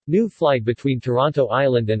New flight between Toronto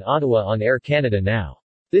Island and Ottawa on Air Canada now.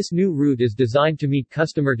 This new route is designed to meet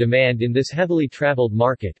customer demand in this heavily traveled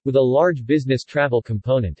market, with a large business travel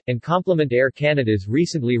component, and complement Air Canada's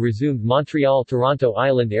recently resumed Montreal-Toronto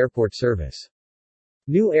Island Airport service.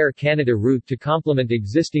 New Air Canada route to complement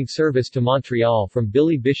existing service to Montreal from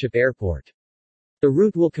Billy Bishop Airport. The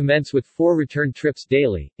route will commence with 4 return trips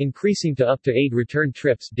daily, increasing to up to 8 return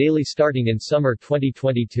trips daily starting in summer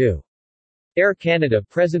 2022. Air Canada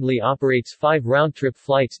presently operates 5 round-trip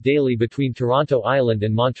flights daily between Toronto Island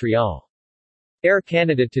and Montreal. Air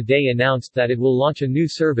Canada today announced that it will launch a new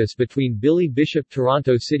service between Billy Bishop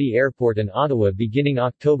Toronto City Airport and Ottawa beginning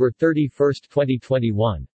October 31,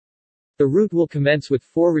 2021. The route will commence with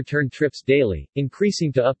 4 return trips daily,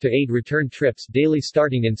 increasing to up to 8 return trips daily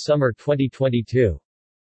starting in summer 2022.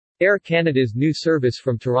 Air Canada's new service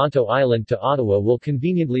from Toronto Island to Ottawa will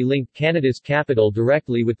conveniently link Canada's capital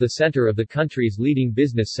directly with the centre of the country's leading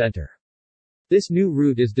business centre. This new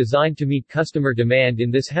route is designed to meet customer demand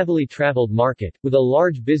in this heavily traveled market, with a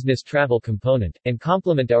large business travel component, and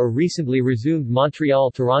complement our recently resumed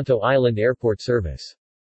Montreal-Toronto Island Airport service.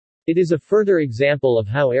 It is a further example of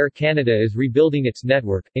how Air Canada is rebuilding its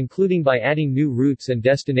network, including by adding new routes and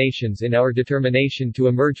destinations in our determination to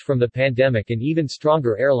emerge from the pandemic an even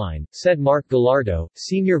stronger airline, said Mark Gallardo,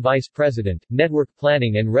 Senior Vice President, Network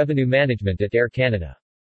Planning and Revenue Management at Air Canada.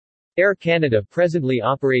 Air Canada presently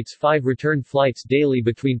operates 5 return flights daily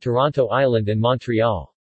between Toronto Island and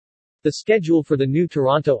Montreal. The schedule for the new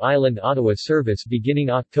Toronto Island-Ottawa service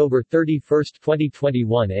beginning October 31,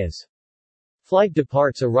 2021 is: flight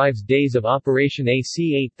departs arrives days of operation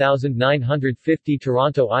AC 8950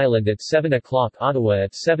 Toronto Island at 7 o'clock, Ottawa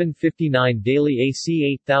at 7:59 daily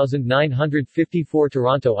AC 8954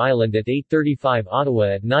 Toronto Island at 8:35,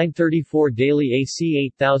 Ottawa at 9:34 daily AC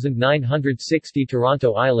 8960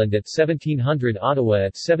 Toronto Island at 1700, Ottawa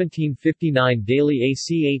at 17:59 daily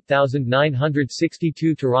AC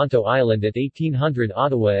 8962 Toronto Island at 1800,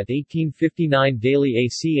 Ottawa at 18:59 daily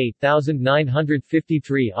AC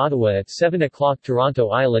 8953, Ottawa at 7 o'clock Toronto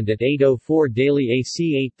Island at 8:04 daily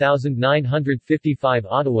AC 8955,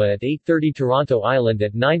 Ottawa at 8:30 Toronto Island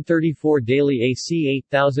at 9:34 daily AC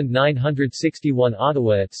 8961,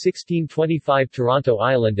 Ottawa at 16:25 Toronto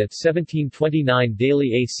Island at 17:29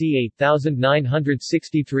 daily AC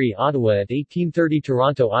 8963, Ottawa at 18:30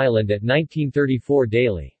 Toronto Island at 19:34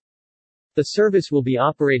 daily. The service will be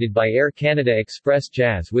operated by Air Canada Express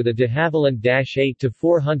Jazz with a de Havilland -8 to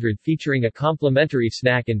 400 featuring a complimentary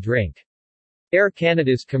snack and drink. Air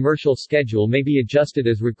Canada's commercial schedule may be adjusted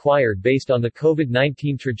as required based on the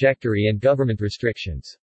COVID-19 trajectory and government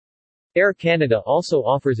restrictions. Air Canada also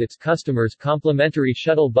offers its customers complimentary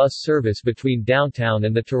shuttle bus service between downtown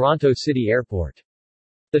and the Toronto City Airport.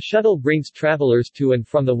 The shuttle brings travelers to and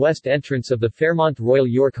from the west entrance of the Fairmont Royal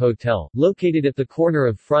York Hotel, located at the corner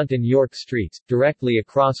of Front and York Streets, directly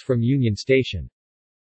across from Union Station.